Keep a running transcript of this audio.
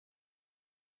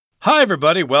Hi,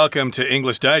 everybody. Welcome to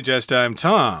English Digest. I'm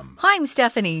Tom. Hi, I'm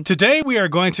Stephanie. Today, we are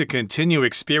going to continue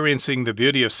experiencing the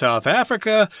beauty of South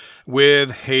Africa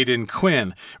with Hayden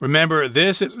Quinn. Remember,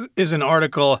 this is an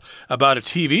article about a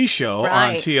TV show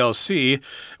on TLC,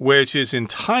 which is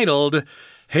entitled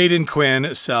Hayden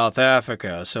Quinn, South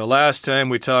Africa. So last time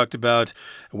we talked about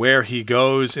where he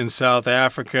goes in South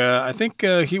Africa. I think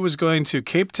he was going to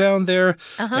Cape Town there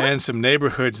and some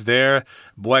neighborhoods there.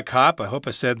 Boekop, I hope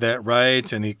I said that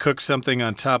right. And he cooked something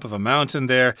on top of a mountain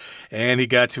there. And he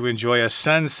got to enjoy a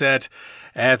sunset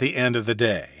at the end of the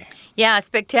day. Yeah,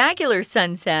 spectacular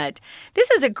sunset.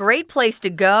 This is a great place to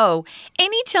go.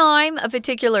 Anytime a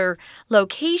particular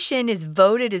location is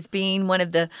voted as being one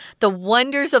of the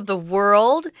wonders of the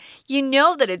world, you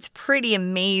know that it's pretty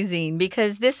amazing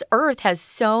because this earth has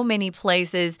so many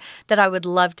places that I would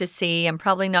love to see. I'm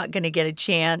probably not going to get a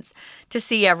chance to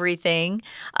see everything.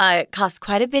 It costs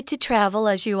quite a bit to travel,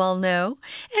 as you all know,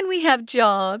 and we have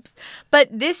jobs. But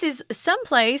this is some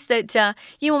place that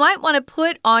you might want to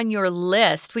put on your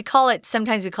list.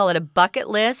 Sometimes we call it a bucket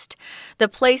list. The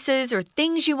places or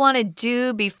things you want to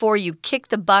do before you kick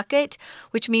the bucket,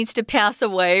 which means to pass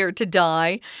away or to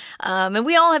die. And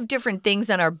we all have different things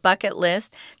on our bucket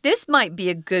list. This might be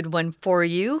a good one for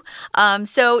you.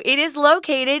 So it is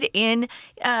located in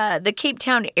the Cape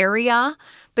Town area,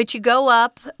 but you go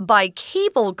up by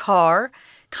cable car.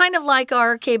 Kind of like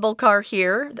our cable car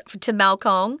here to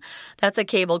Malkong. That's a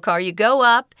cable car. You go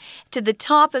up to the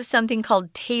top of something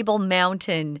called Table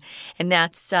Mountain, and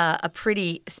that's a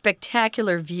pretty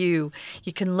spectacular view.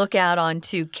 You can look out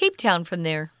onto Cape Town from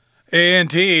there.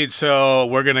 Indeed. So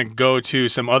we're going to go to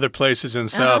some other places in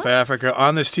South Africa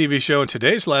on this TV show in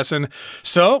today's lesson.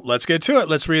 So let's get to it.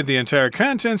 Let's read the entire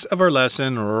contents of our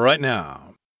lesson right now.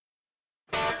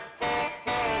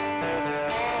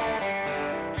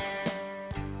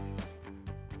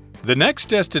 The next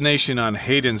destination on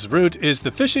Hayden's route is the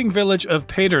fishing village of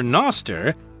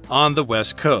Paternoster on the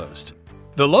west coast.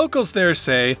 The locals there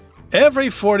say, every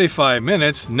 45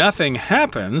 minutes nothing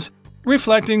happens,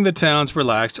 reflecting the town's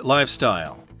relaxed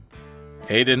lifestyle.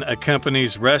 Hayden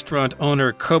accompanies restaurant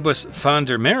owner Kobus van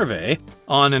der Merwe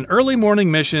on an early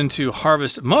morning mission to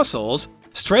harvest mussels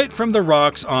straight from the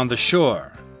rocks on the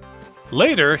shore.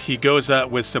 Later, he goes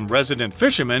out with some resident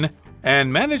fishermen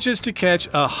and manages to catch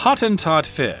a Hottentot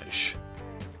fish.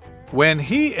 When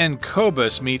he and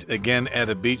Kobus meet again at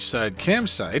a beachside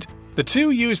campsite, the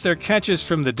two use their catches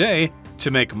from the day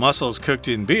to make mussels cooked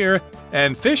in beer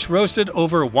and fish roasted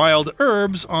over wild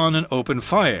herbs on an open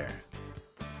fire.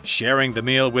 Sharing the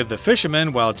meal with the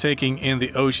fishermen while taking in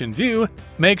the ocean view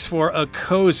makes for a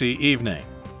cozy evening.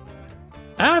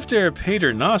 After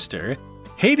Paternoster,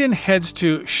 Hayden heads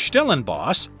to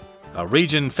Stellenbosch, a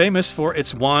region famous for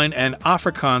its wine and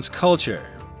Afrikaans culture.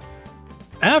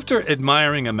 After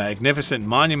admiring a magnificent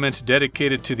monument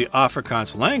dedicated to the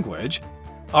Afrikaans language,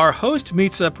 our host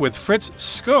meets up with Fritz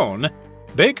Schoon,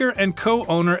 baker and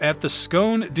co-owner at the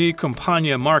Schoon de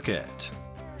Campagna market.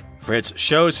 Fritz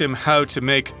shows him how to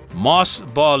make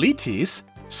mosbolities,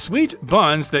 sweet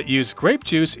buns that use grape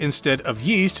juice instead of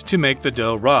yeast to make the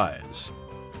dough rise.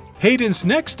 Hayden's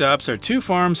next stops are two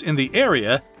farms in the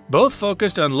area, both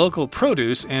focused on local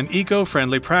produce and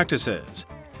eco-friendly practices.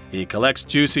 He collects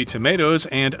juicy tomatoes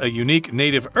and a unique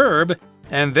native herb,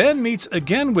 and then meets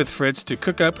again with Fritz to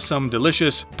cook up some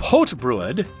delicious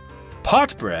potbrood,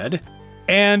 pot bread,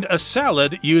 and a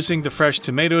salad using the fresh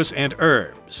tomatoes and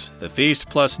herbs. The feast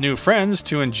plus new friends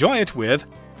to enjoy it with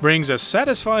brings a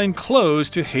satisfying close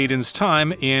to Hayden's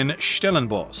time in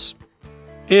Stellenbosch.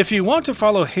 If you want to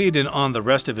follow Hayden on the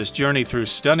rest of his journey through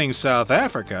stunning South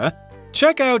Africa,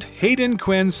 check out Hayden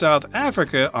Quinn, South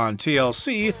Africa on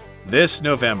TLC this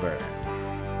November.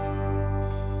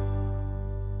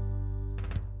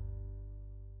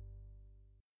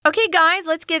 Okay, guys,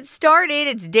 let's get started.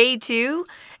 It's day 2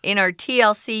 in our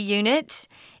TLC unit.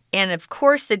 And of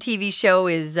course, the TV show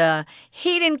is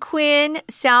Hayden Quinn,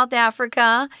 South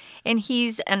Africa. And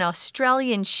he's an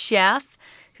Australian chef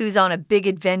who's on a big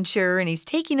adventure, and he's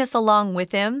taking us along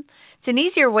with him. It's an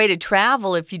easier way to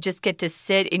travel if you just get to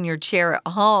sit in your chair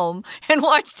at home and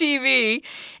watch TV.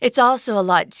 It's also a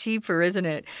lot cheaper, isn't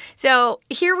it? So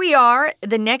here we are,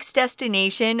 the next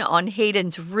destination on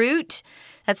Hayden's route.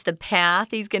 That's the path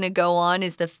he's going to go on,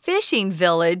 is the fishing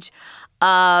village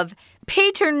of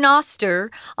Paternoster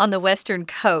on the western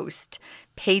coast.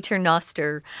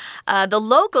 Paternoster. The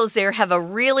locals there have a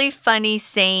really funny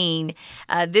saying.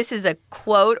 This is a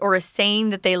quote or a saying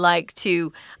that they like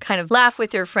to kind of laugh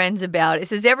with their friends about. It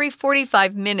says, every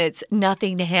 45 minutes,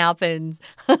 nothing happens.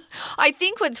 I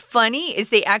think what's funny is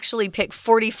they actually pick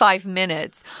 45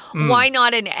 minutes. Why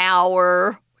not an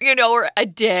hour? or a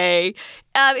day.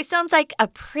 It sounds like a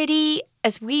pretty,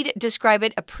 as we describe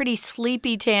it, a pretty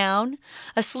sleepy town.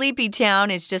 A sleepy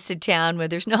town is just a town where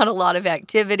there's not a lot of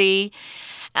activity.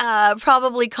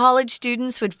 Probably college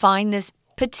students would find this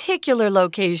particular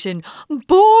location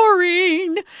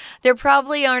boring. There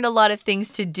probably aren't a lot of things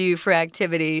to do for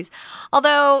activities.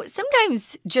 Although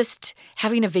sometimes just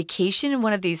having a vacation in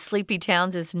one of these sleepy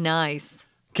towns is nice.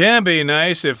 Can be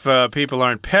nice if people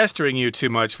aren't pestering you too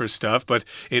much for stuff, but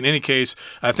in any case,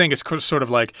 I think it's sort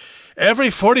of like every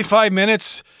 45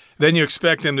 minutes, then you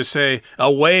expect them to say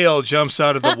a whale jumps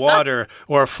out of the water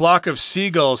or a flock of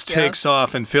seagulls takes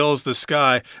off and fills the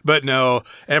sky. But no,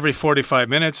 every 45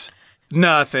 minutes,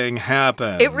 nothing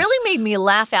happens. It really made me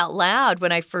laugh out loud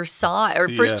when I first saw it or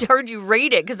first heard you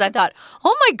read it because I thought,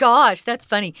 oh my gosh, that's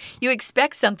funny. You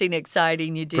expect something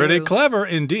exciting, you do. Pretty clever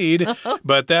indeed.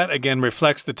 But that, again,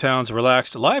 reflects the town's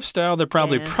relaxed lifestyle. They're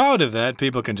probably proud of that.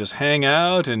 People can just hang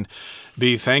out and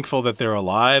be thankful that they're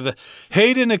alive.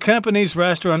 Hayden accompanies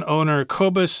restaurant owner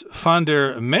Kobus van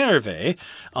der Merwe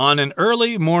on an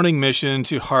early morning mission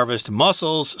to harvest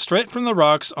mussels straight from the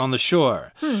rocks on the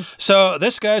shore. So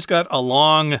this guy's got a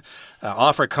long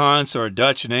Afrikaans or a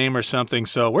Dutch name or something,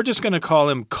 so we're just going to call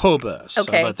him Kobus.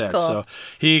 Okay, How about that? Cool. So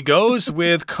he goes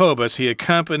with Kobus. He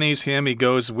accompanies him. He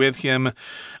goes with him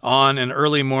on an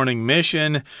early morning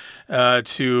mission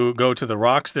to go to the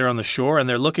rocks there on the shore, and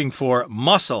they're looking for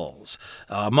mussels.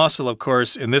 Mussel, of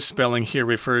course, in this spelling here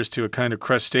refers to a kind of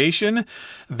crustacean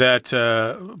that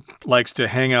likes to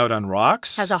hang out on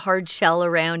rocks. Has a hard shell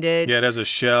around it. Yeah, it has a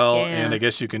shell, and I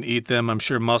guess you can eat them. I'm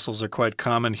sure mussels are quite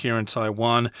common here in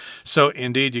Taiwan. So,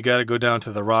 indeed, you got to go down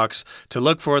to the rocks to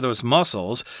look for those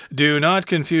mussels. Do not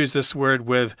confuse this word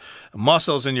with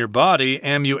muscles in your body,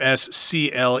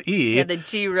 M-U-S-C-L-E. Yeah, the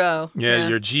G-row. Yeah,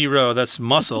 your G-row, that's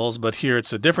muscles, but here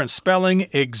it's a different spelling,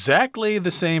 exactly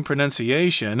the same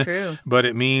pronunciation. True. But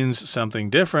it means something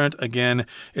different. Again,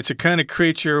 it's a kind of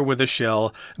creature with a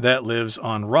shell that lives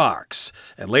on rocks.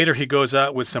 And later he goes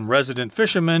out with some resident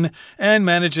fishermen and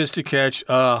manages to catch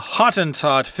a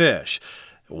Hottentot fish.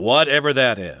 Whatever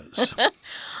that is.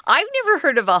 I've never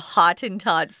heard of a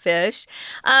Hottentot fish,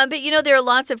 but there are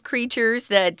lots of creatures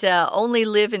that only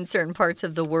live in certain parts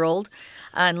of the world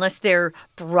unless they're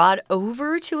brought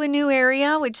over to a new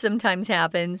area, which sometimes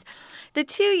happens. The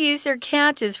two use their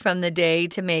catches from the day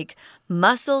to make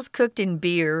mussels cooked in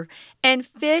beer and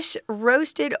fish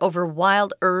roasted over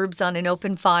wild herbs on an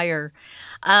open fire.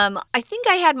 I think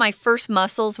I had my first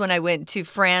mussels when I went to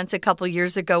France a couple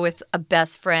years ago with a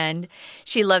best friend.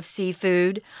 She loves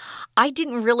seafood. I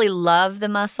didn't really love the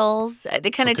mussels.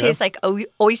 They kind of taste like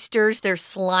oysters. They're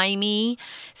slimy.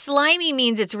 Slimy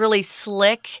means it's really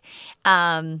slick.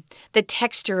 The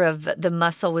texture of the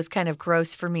mussel was kind of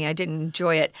gross for me. I didn't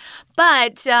enjoy it.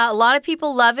 But a lot of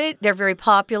people love it. They're very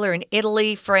popular in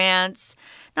Italy, France.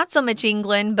 Not so much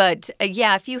England, but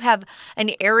if you have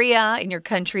an area in your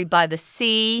country by the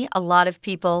sea, a lot of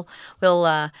people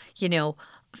will,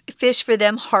 fish for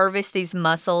them, harvest these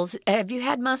mussels. Have you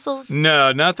had mussels?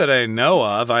 No, not that I know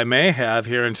of. I may have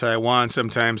here in Taiwan.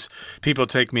 Sometimes people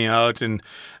take me out and,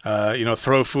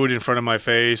 throw food in front of my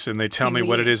face and they tell me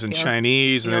what it is in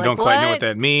Chinese and I don't quite know what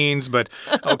that means. But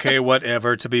okay,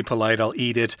 whatever. To be polite, I'll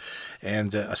eat it.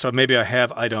 And so maybe I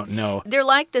have. I don't know. They're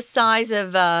like the size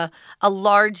of a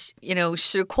large,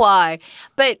 shikwai.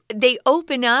 But they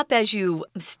open up as you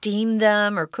steam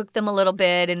them or cook them a little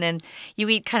bit. And then you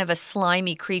eat kind of a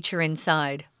slimy creature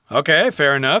inside. Okay,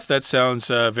 fair enough. That sounds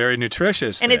very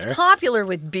nutritious. And it's popular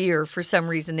with beer. For some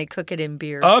reason, they cook it in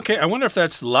beer. Okay, I wonder if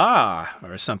that's la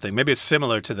or something. Maybe it's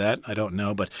similar to that. I don't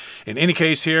know. But in any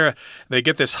case here, they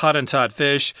get this Hottentot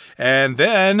fish. And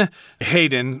then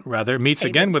Hayden meets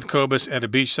again with Kobus at a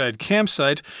beachside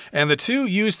campsite. And the two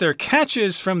use their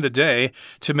catches from the day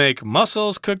to make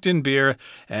mussels cooked in beer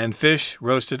and fish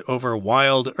roasted over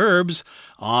wild herbs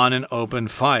on an open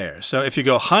fire. So if you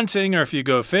go hunting or if you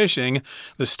go fishing,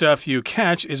 the stuff you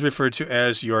catch is referred to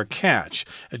as your catch,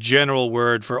 a general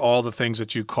word for all the things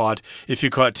that you caught. If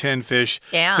you caught 10 fish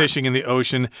fishing in the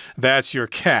ocean, that's your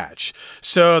catch.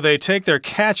 So they take their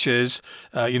catches,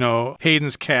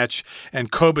 Hayden's catch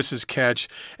and Kobus's catch,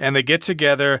 and they get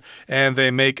together and they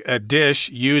make a dish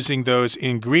using those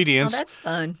ingredients. Oh, that's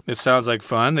fun. It sounds like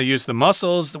fun. They use the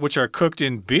mussels, which are cooked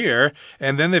in beer,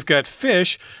 and then they've got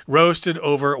fish roasted over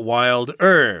over wild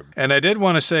herb. And I did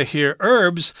want to say here,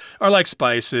 herbs are like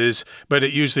spices, but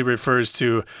it usually refers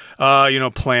to,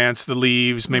 plants, the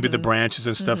leaves, maybe the branches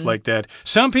and stuff like that.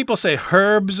 Some people say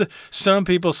herbs, some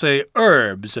people say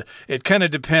herbs. It kind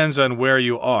of depends on where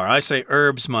you are. I say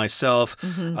herbs myself.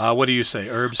 What do you say,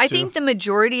 herbs too? I think the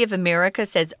majority of America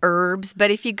says herbs,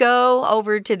 but if you go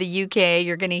over to the UK,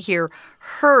 you're going to hear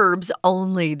herbs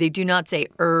only. They do not say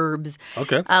herbs.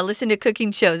 Okay. Listen to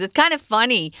cooking shows. It's kind of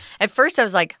funny. At first, I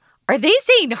was like, are they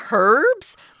saying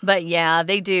herbs? But yeah,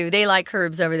 they do. They like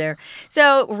herbs over there.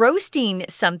 So roasting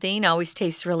something always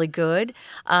tastes really good.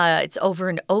 It's over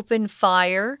an open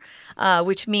fire,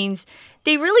 which means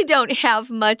they really don't have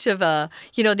much of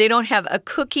they don't have a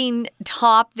cooking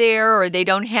top there, or they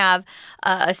don't have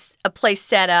a place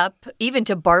set up even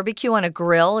to barbecue on a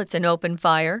grill. It's an open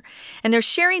fire. And they're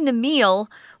sharing the meal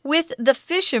with the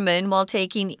fishermen while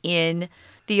taking in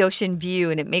the ocean view,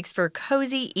 and it makes for a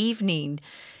cozy evening.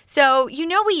 So,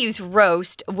 we use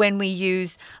roast when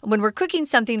we're cooking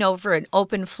something over an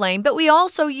open flame, but we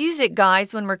also use it,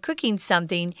 guys, when we're cooking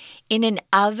something in an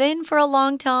oven for a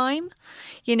long time.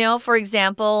 For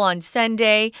example, on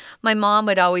Sunday, my mom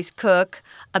would always cook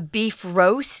a beef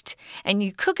roast, and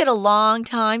you cook it a long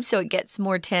time so it gets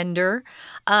more tender.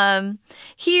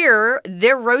 Here,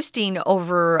 they're roasting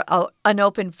over an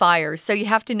open fire, so you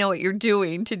have to know what you're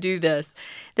doing to do this.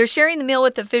 They're sharing the meal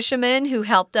with the fishermen who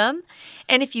help them,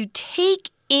 and if you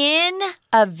take in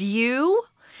a view,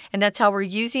 and that's how we're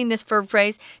using this verb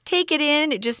phrase, take it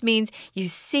in. It just means you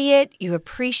see it, you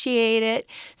appreciate it.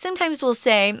 Sometimes we'll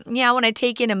say, yeah, when I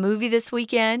take in a movie this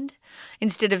weekend,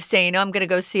 instead of saying, I'm going to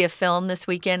go see a film this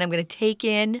weekend, I'm going to take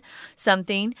in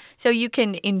something. So you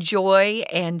can enjoy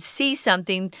and see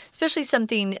something, especially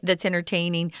something that's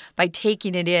entertaining, by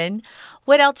taking it in.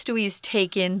 What else do we use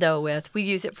take in, though, with? We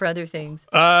use it for other things.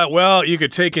 Well, you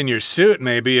could take in your suit,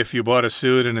 maybe, if you bought a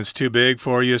suit and it's too big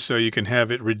for you, so you can have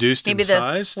it reduced in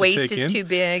size. Maybe the waist is too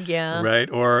big, yeah. Right,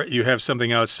 or you have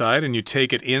something outside and you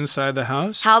take it inside the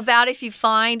house. How about if you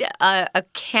find a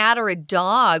cat or a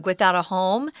dog without a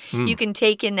home? You can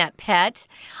take in that pet.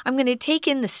 I'm going to take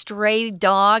in the stray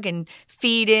dog and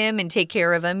feed him and take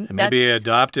care of him. And maybe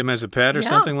adopt him as a pet or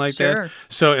something like that.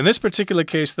 So in this particular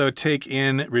case, though, take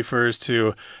in refers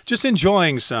to just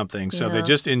enjoying something. So they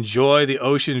just enjoy the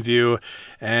ocean view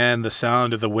and the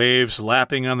sound of the waves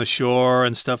lapping on the shore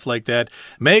and stuff like that.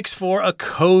 Makes for a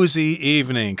cozy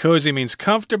evening. Cozy means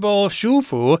comfortable, 舒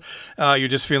服. You're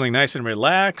just feeling nice and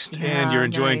relaxed, and you're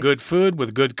enjoying good food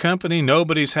with good company.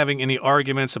 Nobody's having any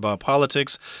arguments about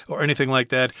politics or anything like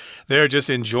that. They're just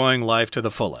enjoying life to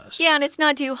the fullest. Yeah, and it's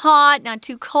not too hot, not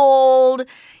too cold.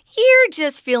 You're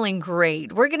just feeling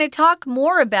great. We're going to talk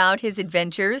more about his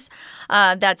adventures.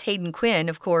 That's Hayden Quinn,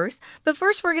 of course. But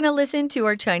first, we're going to listen to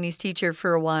our Chinese teacher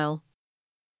for a while.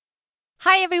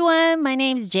 Hi everyone, my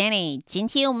name is Jenny. 今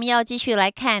天我们要继续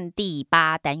来看第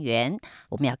8单元。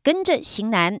我们要跟着型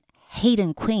男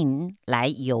Hayden Quinn 来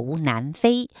游南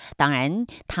非。当然，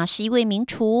他是一位名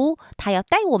厨，他要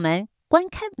带我们观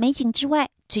看美景之外，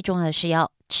最重要的是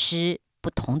要吃不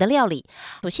同的料理。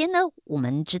首先呢，我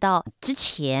们知道之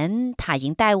前他已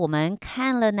经带我们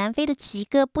看了南非的几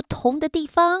个不同的地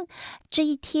方，这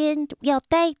一天要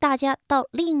带大家到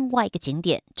另外一个景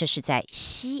点，这是在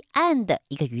西岸的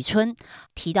一个渔村。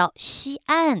提到西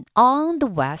岸 on the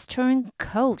western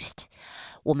coast，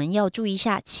 我们要注意一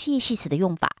下介系词的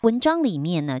用法。文章里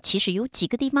面呢，其实有几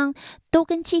个地方都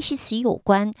跟介系词有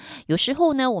关。有时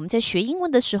候呢，我们在学英文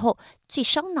的时候，最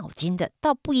伤脑筋的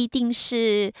倒不一定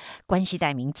是关系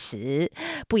代名词，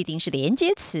不一定是连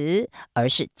接词，而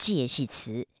是介系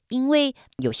词。因为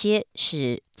有些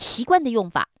是习惯的用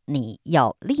法，你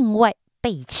要另外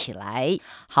背起来。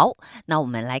好，那我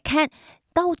们来看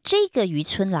到这个渔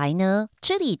村来呢，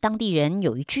这里当地人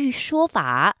有一句说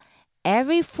法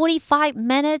，Every 45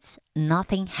 minutes,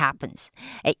 nothing happens.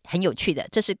 很有趣的，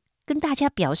这是跟大家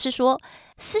表示说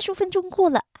，40分钟过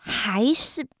了，还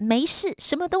是没事，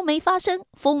什么都没发生，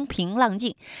风平浪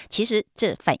静。其实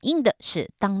这反映的是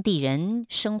当地人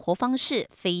生活方式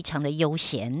非常的悠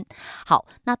闲。好，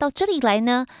那到这里来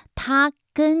呢，他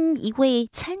跟一位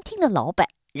餐厅的老板，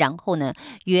然后呢，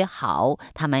约好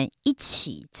他们一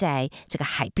起在这个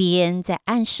海边，在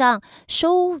岸上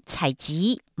采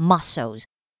集 mussels。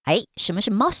什么是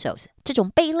mussels？ 这种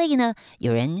贝类呢，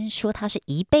有人说它是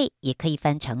贻贝，也可以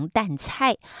翻成淡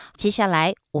菜。接下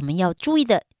来我们要注意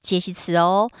的介系词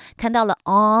哦，看到了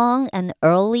on an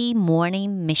early morning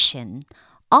mission。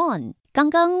 on 刚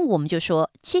刚我们就说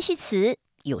介系词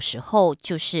有时候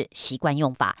就是习惯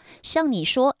用法，像你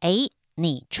说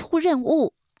你出任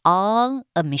务 on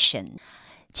a mission。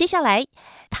接下来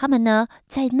他们呢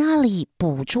在那里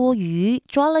捕捉鱼，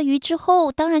抓了鱼之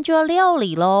后当然就要料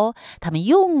理咯。他们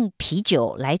用啤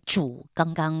酒来煮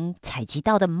刚刚采集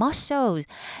到的 mussels，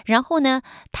 然后呢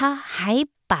他还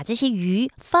把这些鱼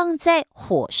放在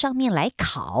火上面来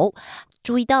烤。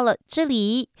注意到了这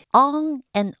里 on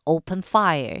an open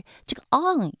fire， 这个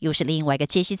on 又是另外一个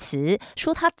介系词，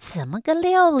说它怎么个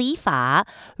料理法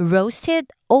roasted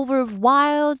over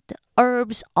wild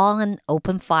herbs on an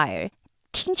open fire，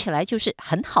 听起来就是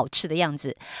很好吃的样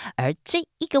子。而这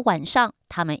一个晚上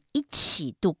他们一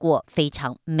起度过非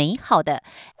常美好的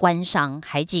观赏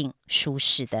海景舒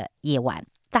适的夜晚。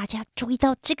大家注意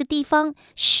到这个地方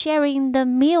sharing the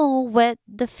meal with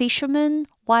the fishermen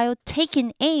while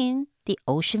taking in the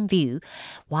ocean view。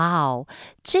 哇哦，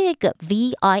这个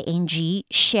VING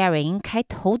sharing 开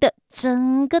头的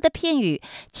整个的片语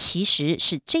其实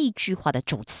是这句话的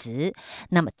主词。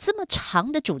那么这么长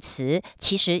的主词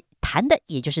其实谈的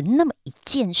也就是那么一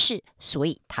件事，所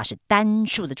以它是单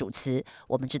数的主词。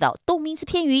我们知道动名词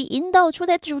片语引导出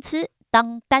来的主词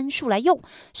当单数来用，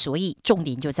所以重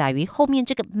点就在于后面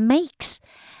这个 makes，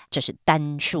 这是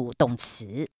单数动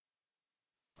词。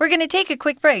We're going to take a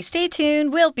quick break. Stay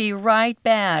tuned. We'll be right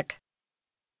back.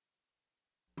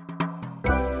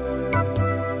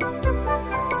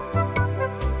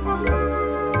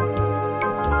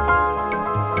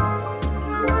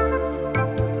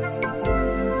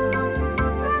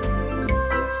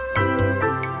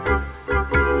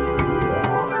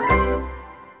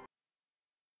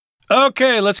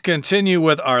 Okay, let's continue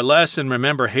with our lesson.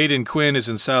 Remember, Hayden Quinn is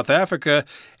in South Africa,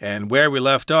 and where we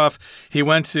left off, he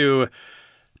went to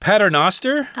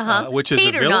Paternoster, which is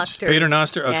a village.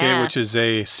 Paternoster, okay, yeah. Which is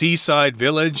a seaside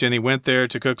village, and he went there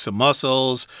to cook some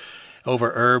mussels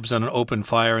over herbs on an open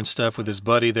fire and stuff with his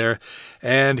buddy there.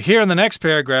 And here in the next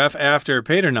paragraph, after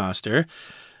Paternoster,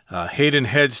 Hayden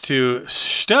heads to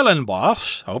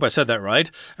Stellenbosch, I hope I said that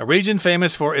right, a region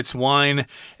famous for its wine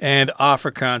and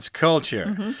Afrikaans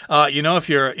culture. You know, if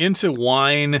you're into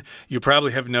wine, you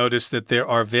probably have noticed that there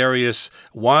are various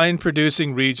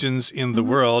wine-producing regions in the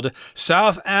world.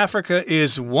 South Africa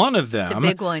is one of them. It's a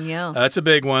big one, yeah. That's a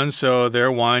big one, so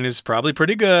their wine is probably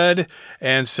pretty good.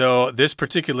 And so this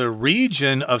particular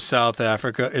region of South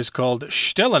Africa is called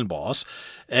Stellenbosch.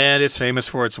 And it's famous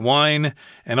for its wine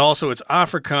and also its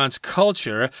Afrikaans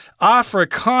culture.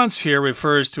 Afrikaans here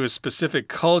refers to a specific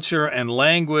culture and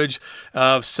language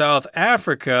of South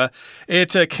Africa.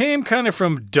 It came kind of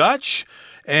from Dutch.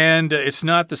 And it's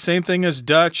not the same thing as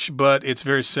Dutch, but it's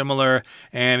very similar,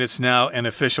 and it's now an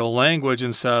official language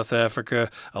in South Africa,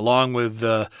 along with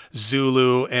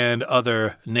Zulu and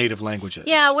other native languages.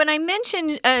 Yeah, when I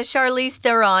mentioned Charlize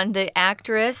Theron, the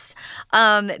actress,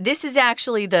 this is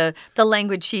actually the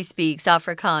language she speaks,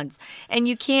 Afrikaans. And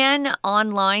you can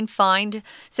online find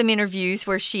some interviews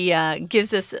where she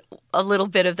gives us a little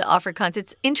bit of the Afrikaans.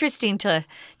 It's interesting to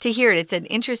hear it. It's an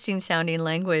interesting sounding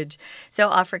language. So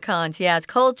Afrikaans, yeah, it's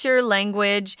culture,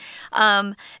 language.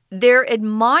 They're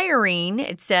admiring,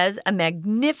 it says, a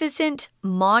magnificent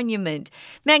monument.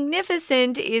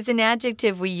 Magnificent is an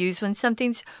adjective we use when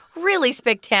something's really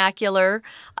spectacular.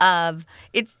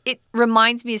 It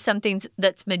reminds me of something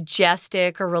that's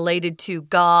majestic or related to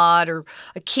God or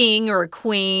a king or a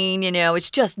queen. You know,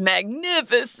 it's just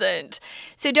magnificent.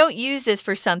 So don't use this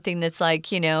for something that's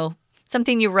like, you know,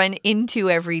 something you run into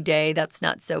every day. That's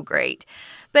not so great.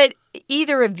 But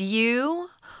either of you,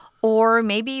 or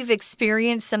maybe you've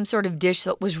experienced some sort of dish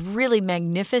that was really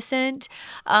magnificent.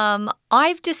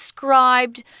 I've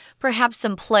described perhaps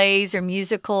some plays or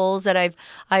musicals that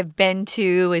I've been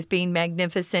to as being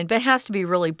magnificent, but it has to be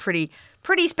really pretty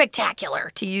spectacular,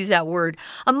 to use that word.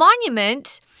 A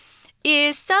monument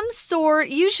is some sort,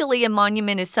 usually a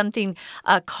monument is something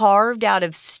carved out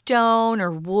of stone or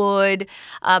wood,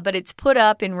 but it's put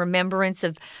up in remembrance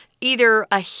of either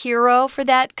a hero for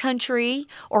that country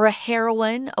or a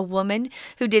heroine, a woman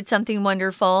who did something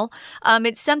wonderful.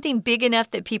 It's something big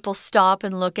enough that people stop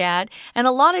and look at. And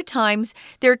a lot of times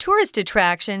there are tourist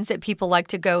attractions that people like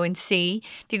to go and see.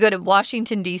 If you go to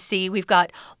Washington, D.C., we've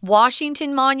got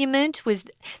Washington Monument. It's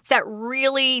that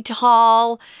really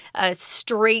tall,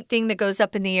 straight thing that goes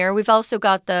up in the air. We've also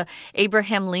got the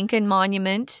Abraham Lincoln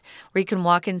Monument where you can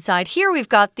walk inside. Here we've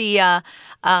got the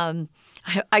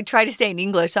I try to say in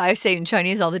English, I say in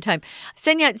Chinese all the time,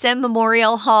 Sun Yat-sen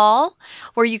Memorial Hall,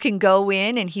 where you can go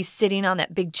in and he's sitting on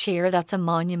that big chair. That's a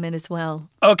monument as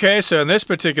well. Okay, so in this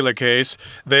particular case,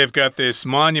 they've got this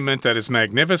monument that is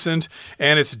magnificent,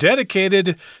 and it's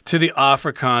dedicated to the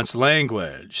Afrikaans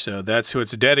language. So that's who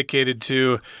it's dedicated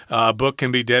to. A book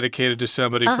can be dedicated to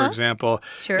somebody, for example.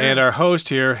 Sure. And our host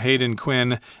here, Hayden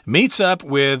Quinn, meets up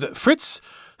with Fritz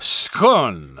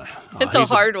Schoen. It's a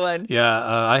hard one. Yeah,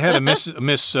 I had a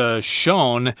Miss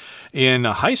Schoen in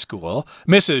high school.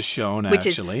 Mrs. Schoen, actually. Which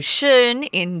is schön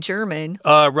in German.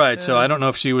 Right, so I don't know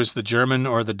if she was the German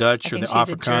or the Dutch or the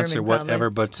Afrikaans or whatever,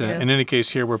 probably. but in any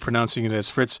case here we're pronouncing it as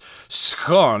Fritz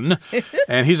Schoen,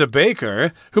 and he's a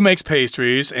baker who makes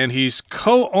pastries, and he's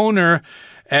co-owner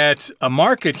at a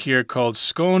market here called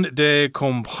Scone de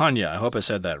Compagna. I hope I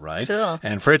said that right. Cool.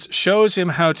 And Fritz shows him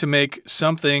how to make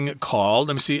something called,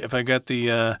 let me see if I got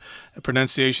the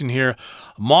pronunciation here,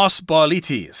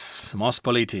 mossbolitis.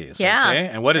 Mossbolitis. Yeah. Okay?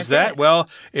 And what is that? Well,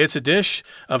 it's a dish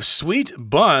of sweet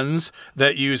buns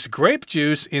that use grape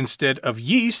juice instead of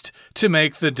yeast to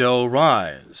make the dough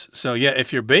rise. So yeah,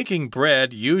 if you're baking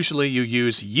bread, usually you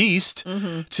use yeast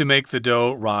to make the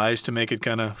dough rise, to make it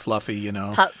kind of fluffy, you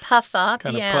know. Puff up,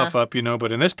 kind of puff up, you know.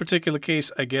 But in this particular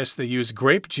case, I guess they use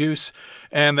grape juice,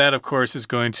 and that, of course, is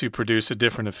going to produce a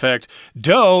different effect.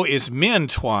 Dough is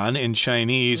miantuan in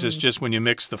Chinese. It's just when you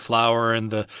mix the flour and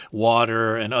the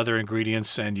water and other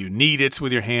ingredients, and you knead it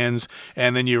with your hands,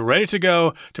 and then you're ready to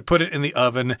go to put it in the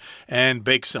oven and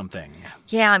bake something.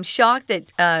 Yeah, I'm shocked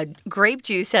that grape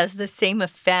juice has the same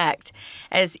effect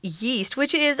as yeast,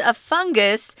 which is a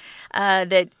fungus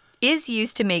that is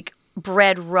used to make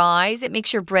bread rise. It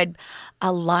makes your bread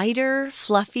lighter,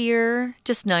 fluffier,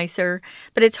 just nicer.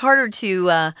 But it's harder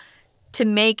to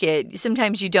make it.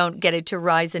 Sometimes you don't get it to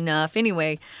rise enough.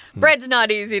 Anyway, bread's not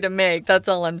easy to make. That's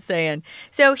all I'm saying.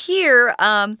 So here,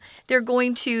 they're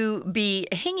going to be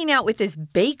hanging out with this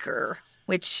baker,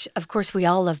 which, of course, we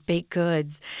all love baked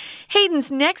goods.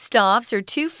 Hayden's next stops are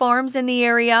 2 farms in the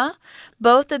area.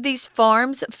 Both of these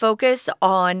farms focus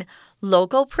on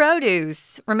local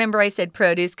produce. Remember, I said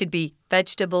produce could be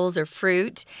vegetables or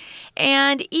fruit,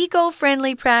 and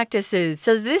eco-friendly practices.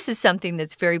 So this is something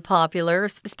that's very popular,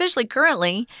 especially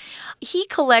currently. He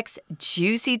collects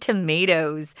juicy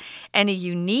tomatoes and a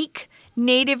unique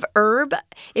native herb.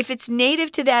 If it's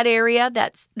native to that area,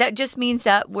 that just means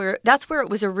that's where it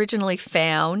was originally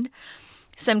found.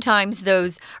 Sometimes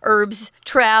those herbs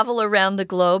travel around the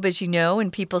globe, as you know,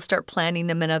 and people start planting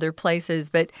them in other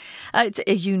places. But it's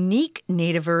a unique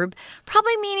native herb,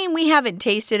 probably meaning we haven't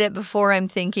tasted it before, I'm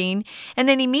thinking. And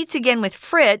then he meets again with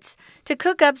Fritz to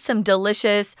cook up some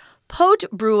delicious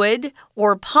potbrød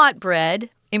or pot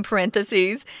bread, in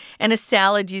parentheses, and a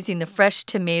salad using the fresh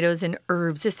tomatoes and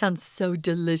herbs. This sounds so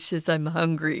delicious. I'm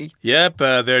hungry. Yep,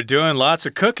 they're doing lots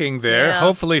of cooking there. Yeah.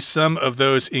 Hopefully some of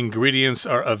those ingredients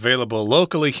are available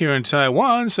locally here in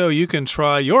Taiwan, so you can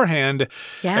try your hand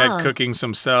at cooking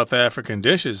some South African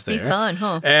dishes there. Be fun,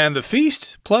 huh? And the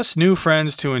feast, plus new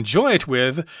friends to enjoy it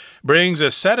with, brings a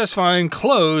satisfying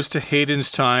close to Hayden's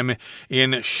time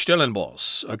in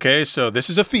Stellenbosch. Okay, so this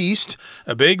is a feast,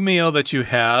 a big meal that you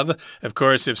have. Of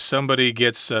course, if somebody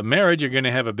gets married, you're going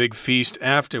to have a big feast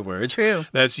afterwards. True.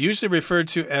 That's usually referred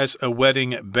to as a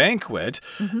wedding banquet,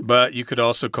 but you could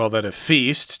also call that a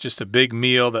feast, just a big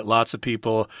meal that lots of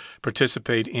people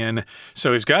participate in.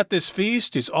 So he's got this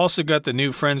feast. He's also got the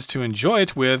new friends to enjoy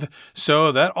it with.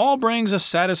 So that all brings a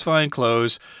satisfying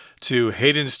close to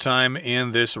Hayden's time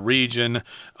in this region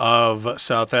of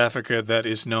South Africa that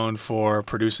is known for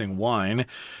producing wine.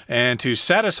 And to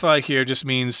satisfy here just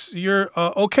means you're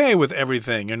okay with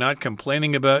everything. You're not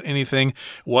complaining about anything.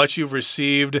 What you've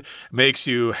received makes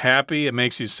you happy, it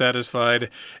makes you satisfied,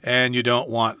 and you don't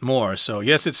want more. So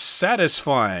yes, it's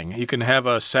satisfying. You can have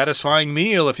a satisfying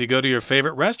meal if you go to your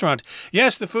favorite restaurant.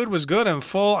 Yes, the food was good. I'm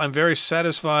full. I'm very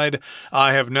satisfied.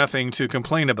 I have nothing to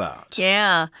complain about.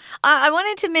 Yeah. I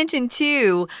wanted to mention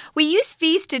too, we use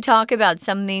feast to talk about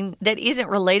something that isn't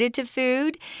related to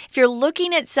food. If you're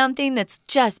looking at something that's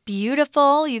just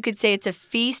beautiful, you could say it's a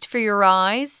feast for your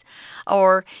eyes.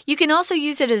 Or you can also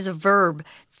use it as a verb.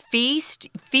 Feast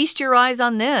your eyes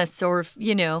on this. Or,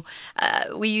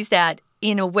 we use that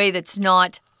in a way that's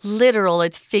not literal,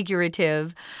 it's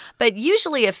figurative. But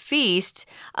usually a feast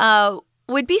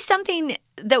would be something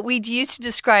that we'd use to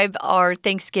describe our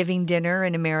Thanksgiving dinner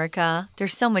in America.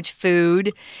 There's so much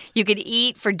food. You could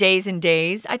eat for days and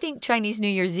days. I think Chinese New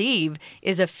Year's Eve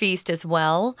is a feast as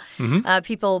well.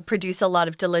 People produce a lot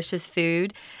of delicious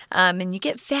food, and you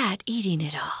get fat eating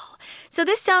it all. So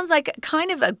this sounds like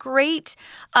kind of a great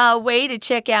way to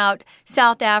check out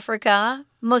South Africa.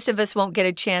 Most of us won't get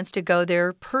a chance to go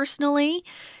there personally.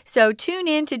 So tune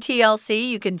in to TLC.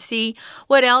 You can see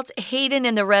what else Hayden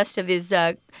and the rest of his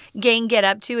gang get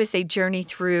up to as they journey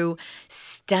through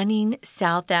stunning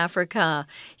South Africa.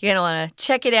 You're going to want to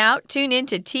check it out. Tune in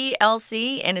to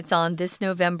TLC, and it's on this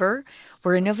November.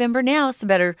 We're in November now, so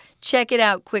better check it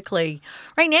out quickly.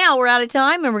 Right now, we're out of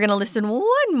time, and we're going to listen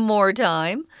one more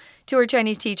time to our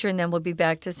Chinese teacher, and then we'll be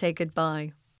back to say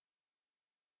goodbye.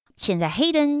 现在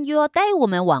Hayden 又要带我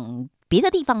们往别的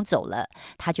地方走了，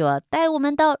他就要带我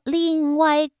们到另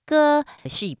外一个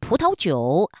是以葡萄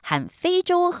酒和非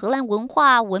洲荷兰文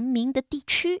化闻名的地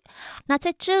区。那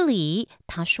在这里，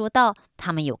他说到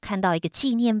他们有看到一个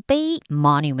纪念碑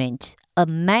monument，a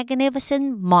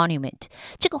magnificent monument，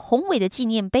 这个宏伟的纪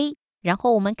念碑。然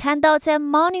后我们看到在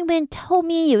monument 后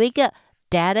面有一个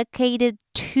dedicated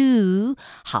to，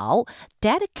 好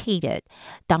dedicated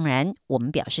当然我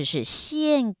们表示是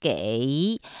献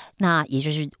给，那也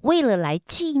就是为了来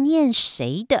纪念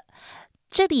谁的。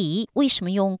这里为什么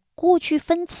用过去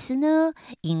分词呢？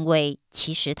因为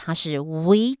其实它是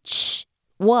which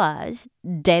was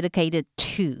dedicated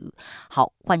to。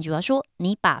 好，换句话说，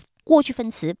你把过去分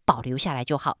词保留下来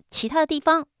就好，其他的地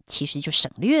方其实就省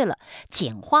略了，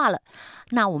简化了。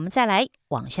那我们再来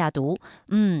往下读，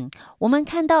我们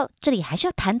看到这里还是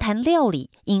要谈谈料理，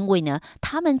因为呢，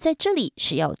他们在这里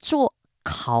是要做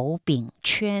烤饼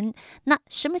圈。那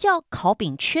什么叫烤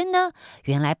饼圈呢？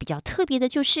原来比较特别的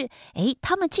就是，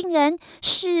他们竟然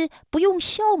是不用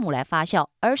酵母来发酵，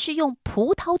而是用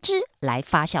葡萄汁来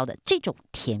发酵的这种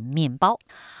甜面包。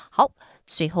好，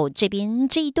最后这边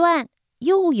这一段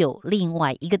又有另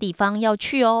外一个地方要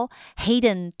去哦。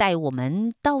Hayden 带我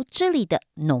们到这里的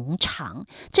农场，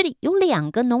这里有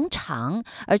2个农场，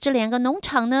而这2个农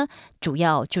场呢，主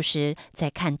要就是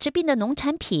在看这边的农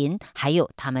产品，还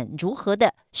有他们如何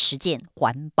的实践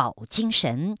环保精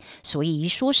神，所以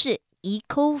说是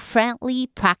eco-friendly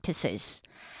practices。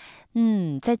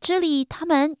在这里他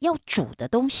们要煮的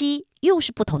东西又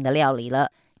是不同的料理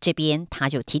了。这边他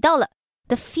就提到了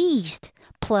The feast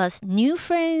plus new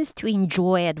friends to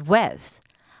enjoy it with。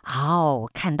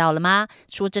 看到了吗？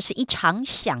说这是一场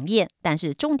飨宴，但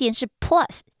是重点是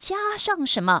plus 加上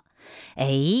什么？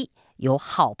有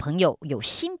好朋友，有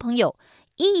新朋友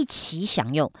一起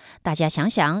享用。大家想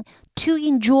想 to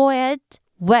enjoy it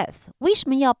with 为什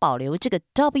么要保留这个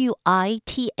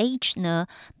WITH 呢？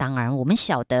当然我们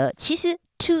晓得其实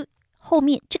to后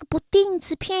面这个不定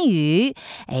词片语，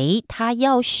它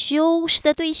要修饰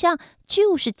的对象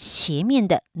就是前面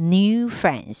的 new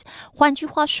friends。 换句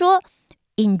话说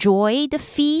enjoy the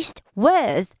feast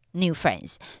with new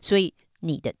friends， 所以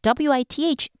你的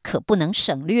WITH 可不能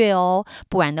省略哦，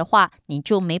不然的话你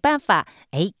就没办法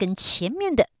跟前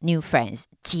面的 new friends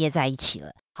接在一起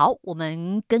了。好，我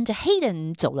们跟着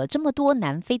Hayden 走了这么多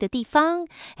南非的地方，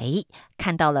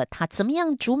看到了他怎么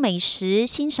样煮美食，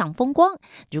欣赏风光。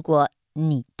如果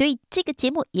你对这个节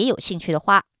目也有兴趣的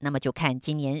话，那么就看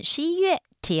今年11月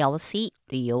TLC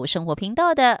旅游生活频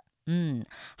道的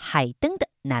海登的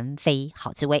南非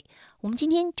好滋味。我们今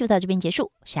天就到这边结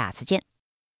束，下次见。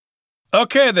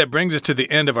Okay, that brings us to the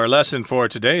end of our lesson for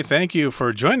today. Thank you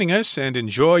for joining us and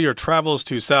enjoy your travels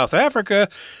to South Africa,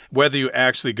 whether you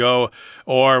actually go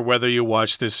or whether you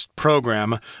watch this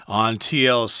program on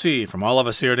TLC. From all of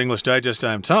us here at English Digest,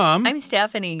 I'm Tom. I'm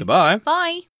Stephanie. Goodbye.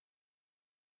 Bye.